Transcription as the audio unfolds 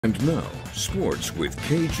And now, sports with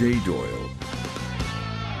KJ Doyle.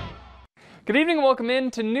 Good evening and welcome in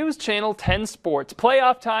to News Channel 10 Sports.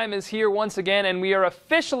 Playoff time is here once again and we are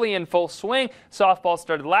officially in full swing. Softball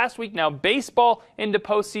started last week, now baseball into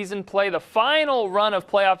postseason play. The final run of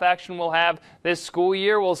playoff action we'll have this school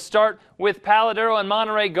year will start with Palo Duro and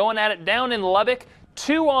Monterey going at it down in Lubbock.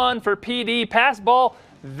 2 on for PD. Pass ball.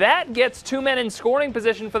 That gets 2 men in scoring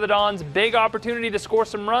position for the Dons. Big opportunity to score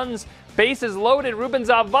some runs. Bases loaded. Ruben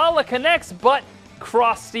Zavala connects, but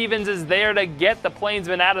Cross Stevens is there to get the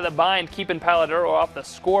Plainsmen out of the bind, keeping Palo Duro off the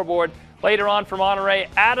scoreboard. Later on for Monterey,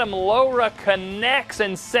 Adam Lora connects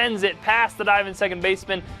and sends it past the diving second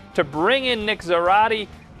baseman to bring in Nick Zarate.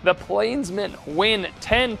 The Plainsmen win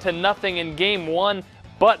 10-0 in Game 1,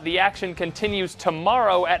 but the action continues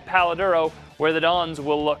tomorrow at Palo Duro, where the Dons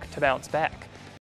will look to bounce back.